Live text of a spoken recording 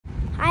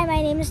Hi,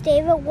 my name is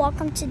David.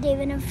 Welcome to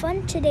David and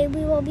Fun. Today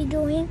we will be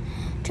doing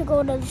to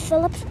go to the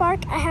Phillips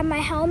Park. I have my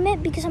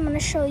helmet because I'm going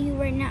to show you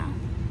right now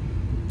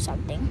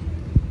something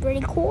pretty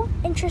cool,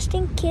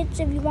 interesting. Kids,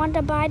 if you want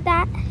to buy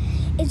that,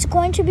 it's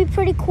going to be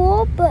pretty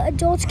cool, but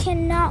adults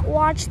cannot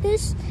watch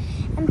this.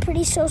 I'm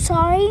pretty so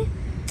sorry.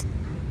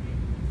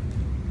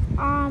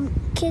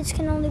 Kids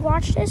can only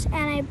watch this, and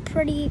I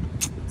pretty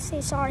say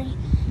sorry.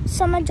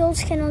 Some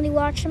adults can only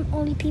watch them,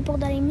 only people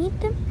that I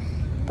meet them,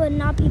 but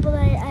not people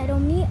that I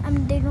don't meet.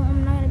 I'm not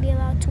going to be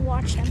allowed to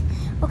watch them.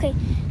 Okay,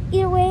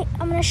 either way,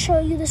 I'm going to show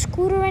you the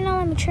scooter right now.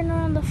 Let me turn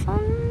around the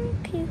phone.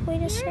 Okay,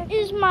 wait a second.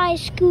 Here is my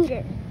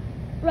scooter,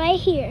 right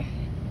here.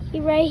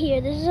 Right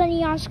here. This is a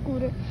neon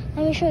scooter.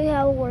 Let me show you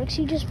how it works.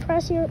 You just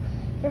press your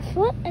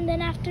foot, and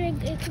then after it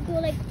could go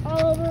like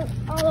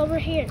all over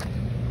here.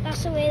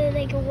 That's the way that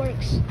it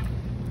works.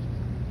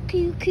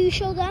 Can you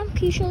show them?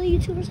 Can you show the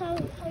YouTubers how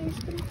your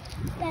scooter?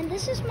 Then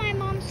this is my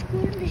mom's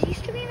scooter. This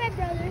used to be my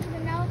brother's,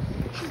 but now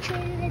she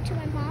traded it to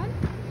my mom.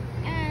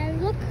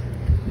 And look,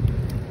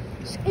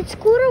 it's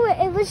scooter.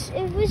 It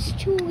was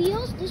 2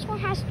 wheels. This one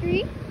has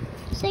 3.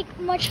 It's like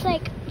much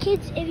like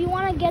kids. If you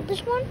want to get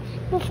this one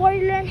before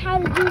you learn how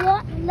to do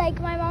that,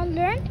 like my mom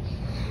learned,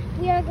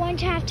 we are going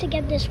to have to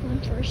get this one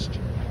first,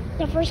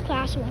 the first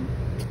class one.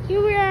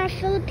 Here we are at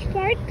Phillips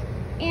Park.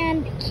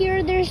 And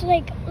here there's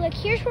like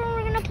here's where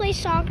we're gonna play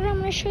soccer. I'm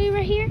gonna show you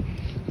right here,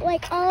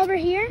 like all over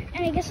here.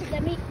 And I guess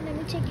let me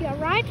take you a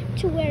ride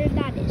to where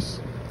that is.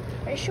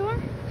 Are you sure?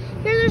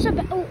 Here there's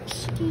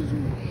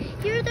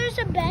Here there's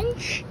a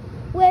bench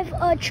with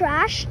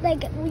trash.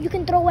 Like you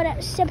can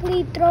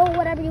simply throw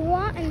whatever you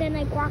want and then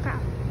like walk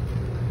out.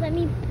 Let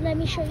me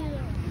show you.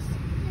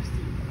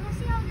 Let's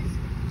see how this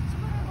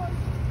scooter goes.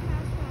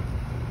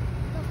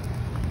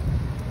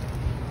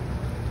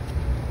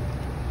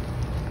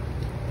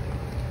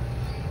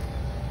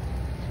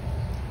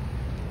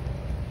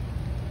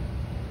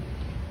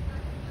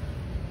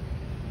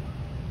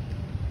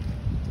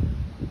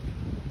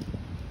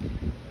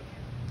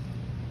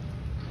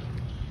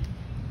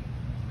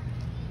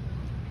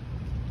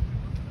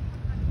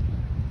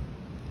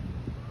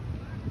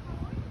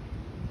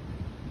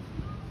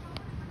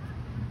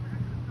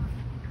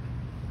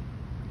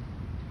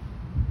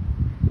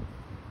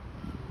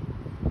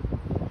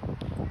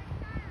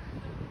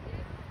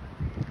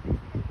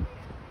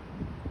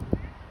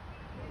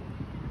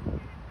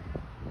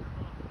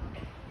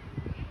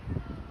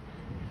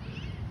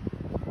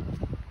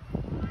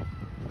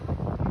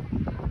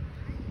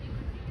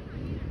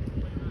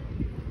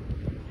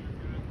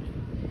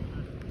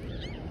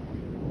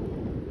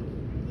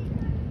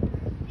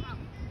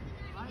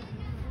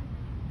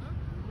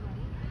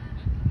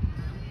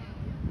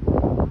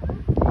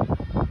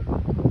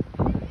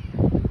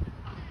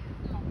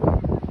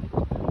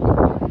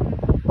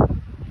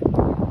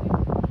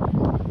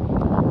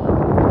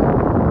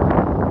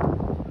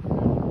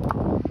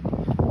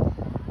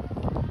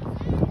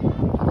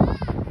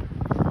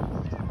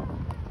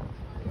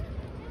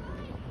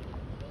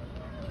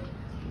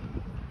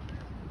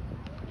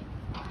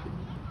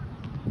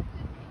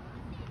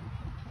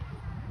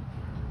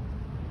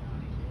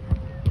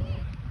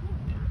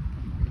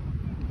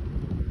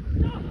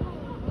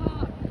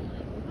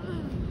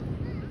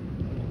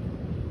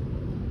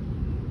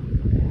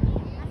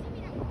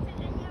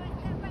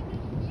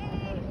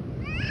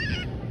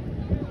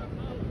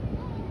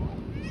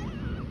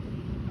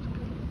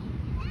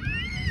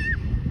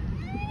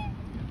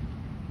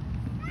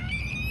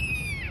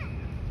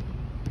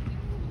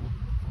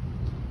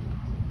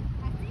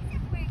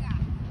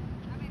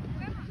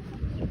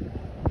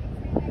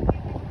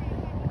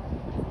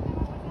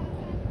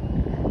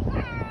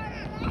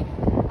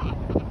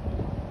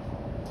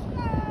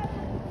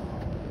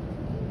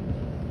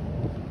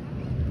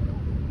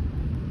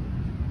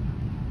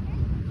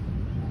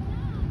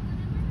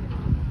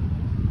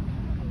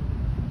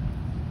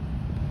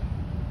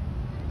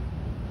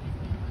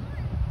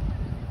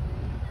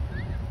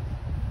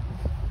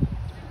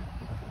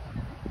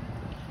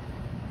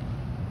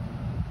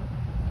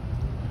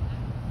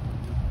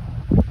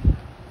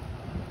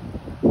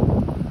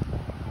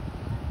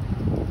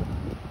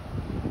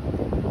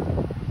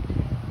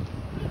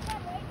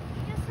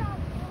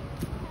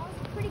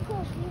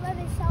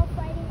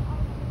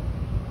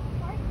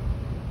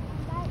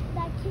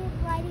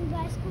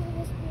 Bicycle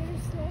was very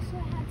slow, so I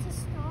had to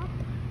stop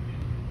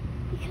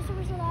because there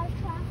was a lot of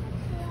traffic.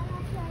 So I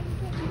had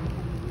to get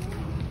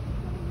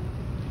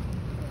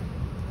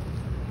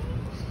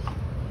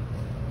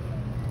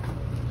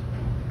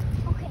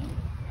okay.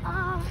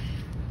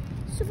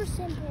 Super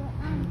simple.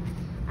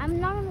 I'm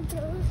not gonna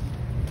throw this.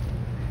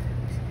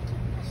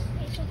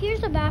 Okay, so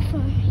here's the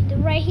bathroom.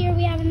 Right here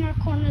we have in our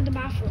corner the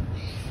bathroom.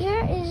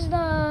 Here is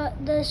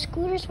the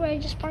scooters where I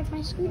just parked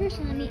my scooters,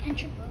 and let me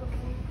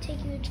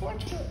take you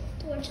towards the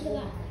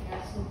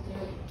bathroom.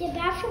 The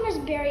bathroom is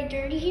very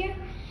dirty here.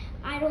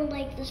 I don't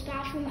like this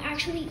bathroom.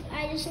 Actually,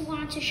 I just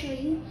wanted to show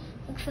you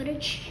like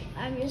footage.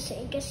 I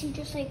guess you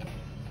just like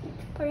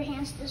put your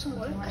hands. This doesn't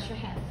work. Wash your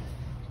head.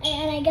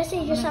 And I guess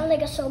they just have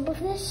like a soap of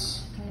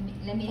this.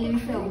 Let me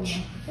film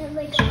you. There's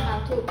like How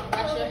to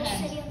wash your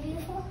hands. City of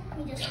Beautiful. Let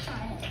me just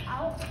try it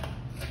out.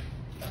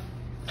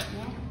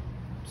 Yeah.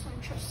 So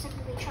I'm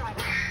simply try it.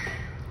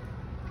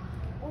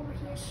 Over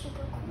here,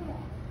 super cool.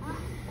 Huh?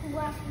 Cool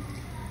bathroom.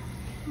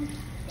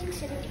 Big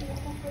City of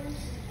Beautiful for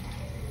this.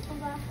 Cool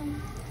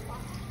bathroom. Wow.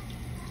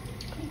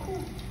 Pretty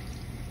cool.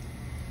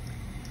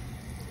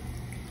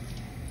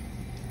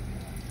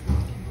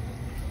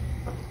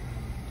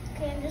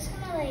 Okay, I'm just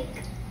gonna like.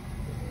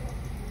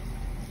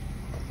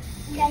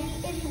 Then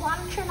if you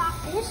want to turn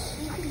off this,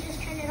 you can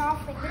just turn it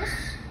off like this.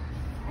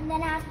 And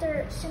then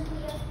after simply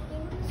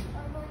things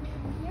are going to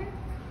be here.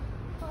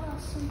 Oh,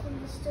 simply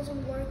this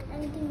doesn't work.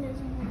 Anything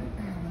doesn't work.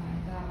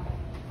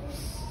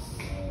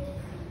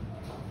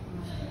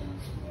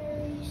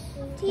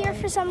 Here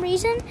for some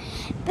reason,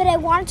 but I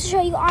wanted to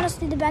show you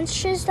honestly the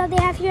benches that they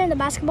have here in the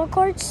basketball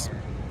courts.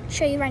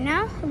 Show you right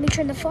now. Let me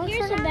turn the phone.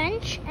 Here's a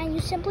bench, and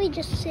you simply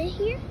just sit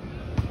here.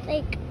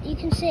 Like you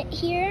can sit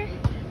here,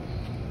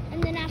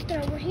 and then after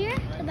over here,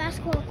 the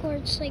basketball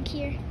courts like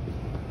here.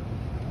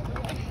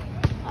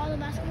 All the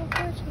basketball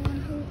courts, one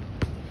hoop.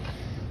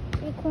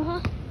 Pretty cool,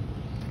 huh?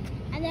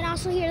 And then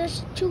also here,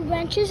 there's 2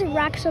 benches,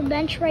 racks of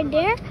bench right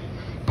there,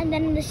 and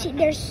then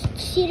there's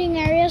seating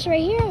areas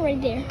right here and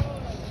right there.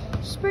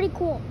 It's pretty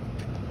cool.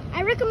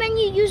 I recommend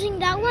you using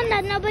that one.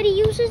 That nobody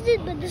uses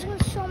it, but this one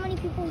so many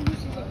people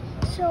uses it.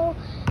 So,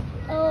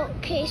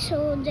 okay,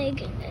 so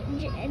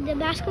the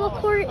basketball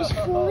court is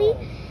fully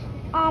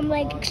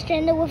like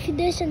extended with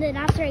this, and then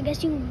after I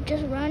guess you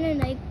just run and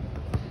like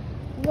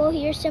go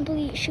here,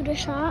 simply shoot a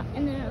shot,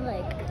 and then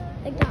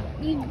like that.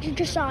 You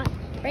just saw it,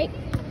 right?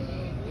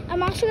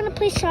 I'm also gonna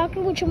play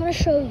soccer, which I'm gonna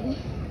show you.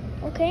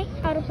 Okay,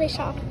 how to play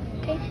soccer.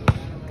 Okay.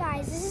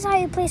 Guys, this is how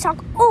you play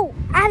soccer. Oh,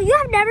 you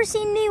have never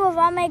seen me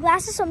without my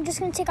glasses, so I'm just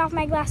going to take off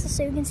my glasses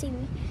so you can see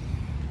me.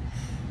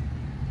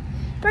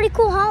 Pretty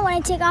cool, huh? When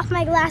I take off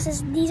my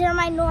glasses, this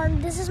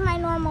is my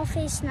normal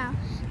face now.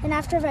 And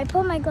after if I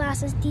put my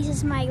glasses, these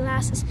is my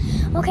glasses.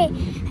 Okay,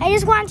 I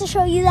just wanted to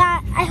show you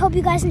that. I hope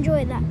you guys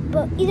enjoyed that.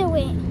 But either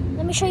way,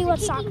 let me show you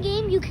what's soccer.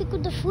 Game, you kick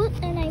with the foot,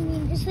 and I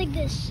mean, it's like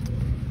this.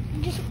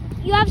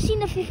 You have seen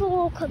the Fifa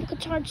Worldcup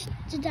Qatar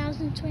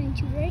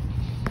 2022, right?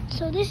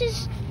 So this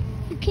is...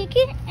 You kick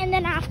it, and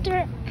then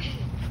after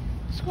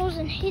scores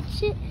and hit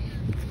it.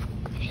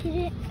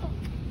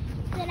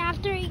 Then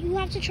after you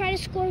have to try to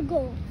score a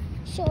goal.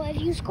 So if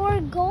you score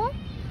a goal,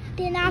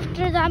 then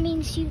after that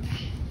means you.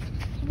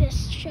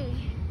 This show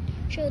you.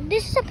 So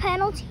this is a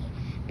penalty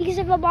because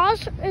if the ball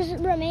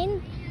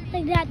remain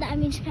like that, that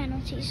means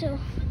penalty. So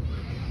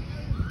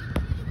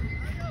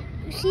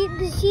you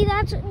see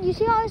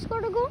how I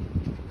scored a goal?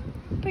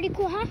 Pretty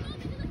cool, huh?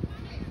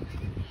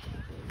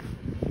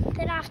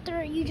 Then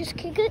after you just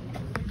kick it,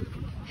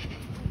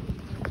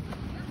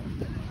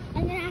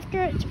 and then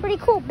after it's pretty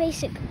cool,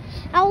 basic.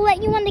 I'll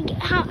let you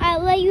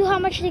how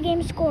much the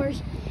game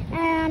scores,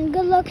 and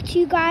good luck to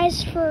you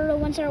guys for the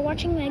ones that are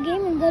watching my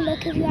game, and good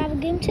luck if you have a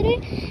game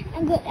today,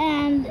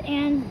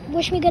 and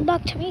wish me good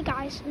luck to me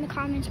guys in the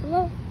comments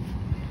below.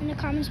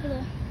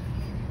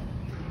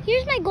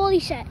 Here's my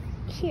goalie set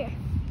here.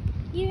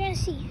 You're gonna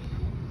see.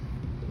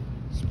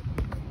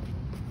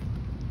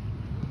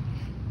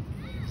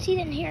 See,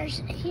 then here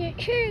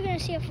you're gonna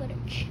see a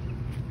footage.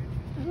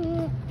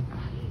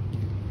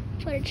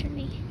 Footage of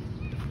me.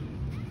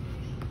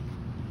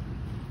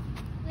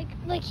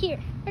 Like here,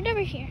 right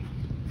over here.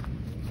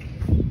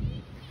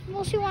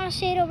 Mostly want to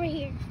say it over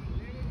here.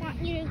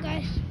 Want you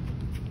guys.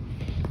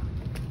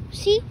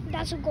 See,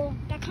 that's a goal.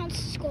 That counts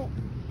as a goal.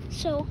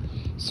 So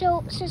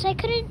since I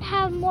couldn't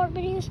have more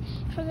videos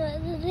from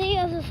the day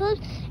of the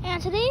Phillips,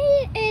 and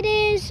today it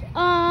is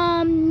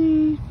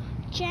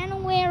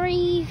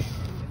January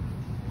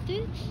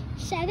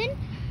 7,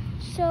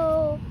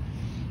 so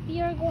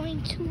we are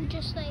going to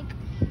just like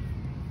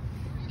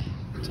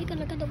take a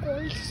look at the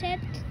goalie set,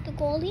 the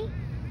goalie,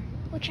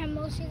 which I'm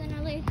mostly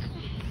gonna like,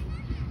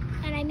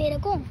 and I made a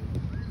goal.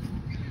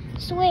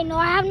 So wait, no,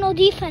 I have no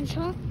defense,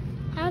 huh?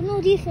 I have no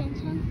defense.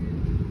 Let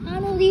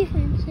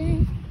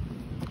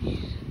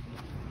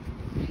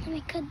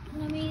me cut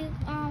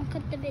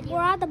the video.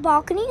 We're at the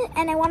balcony,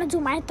 and I want to do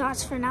my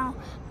thoughts for now.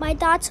 My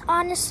thoughts,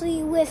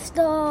 honestly, with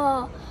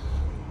the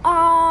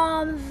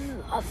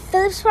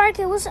Phillips Park,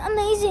 it was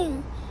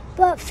amazing.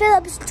 But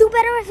Phillips, do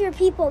better with your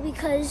people,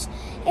 because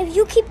if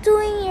you keep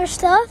doing your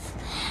stuff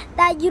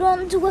that you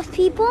don't do with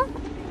people,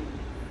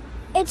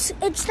 it's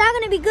not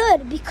gonna be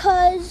good,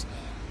 because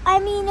I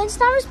mean it's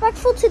not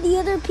respectful to the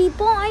other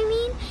people. I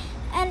mean,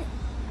 and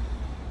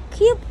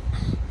can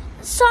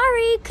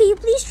you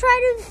please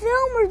try to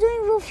film?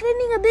 We're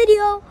filming a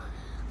video.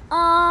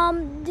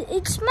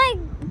 It's my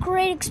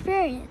great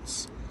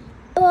experience,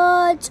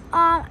 but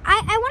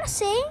I want to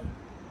say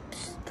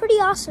it's pretty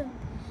awesome.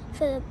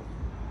 Philip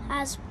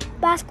has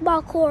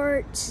basketball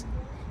courts,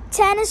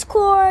 tennis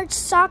courts,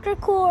 soccer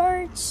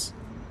courts,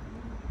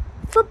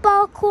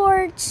 football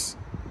courts,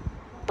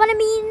 but I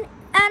mean,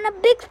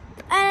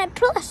 and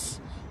plus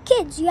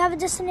kids, you have a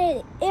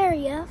designated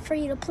area for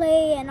you to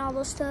play and all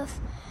those stuff.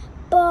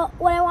 But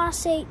what I want to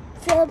say,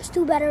 Phillips,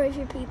 do better with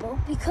your people.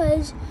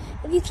 Because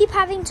if you keep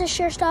having to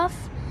share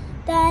stuff,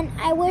 then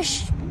I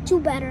wish do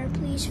better,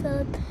 please,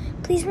 Philip.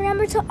 Please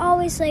remember to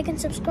always like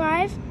and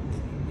subscribe.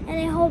 And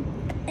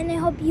I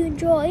hope you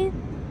enjoy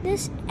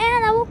this.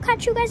 And I will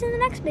catch you guys in the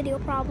next video,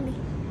 probably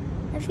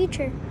in the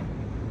future.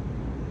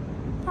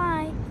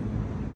 Bye.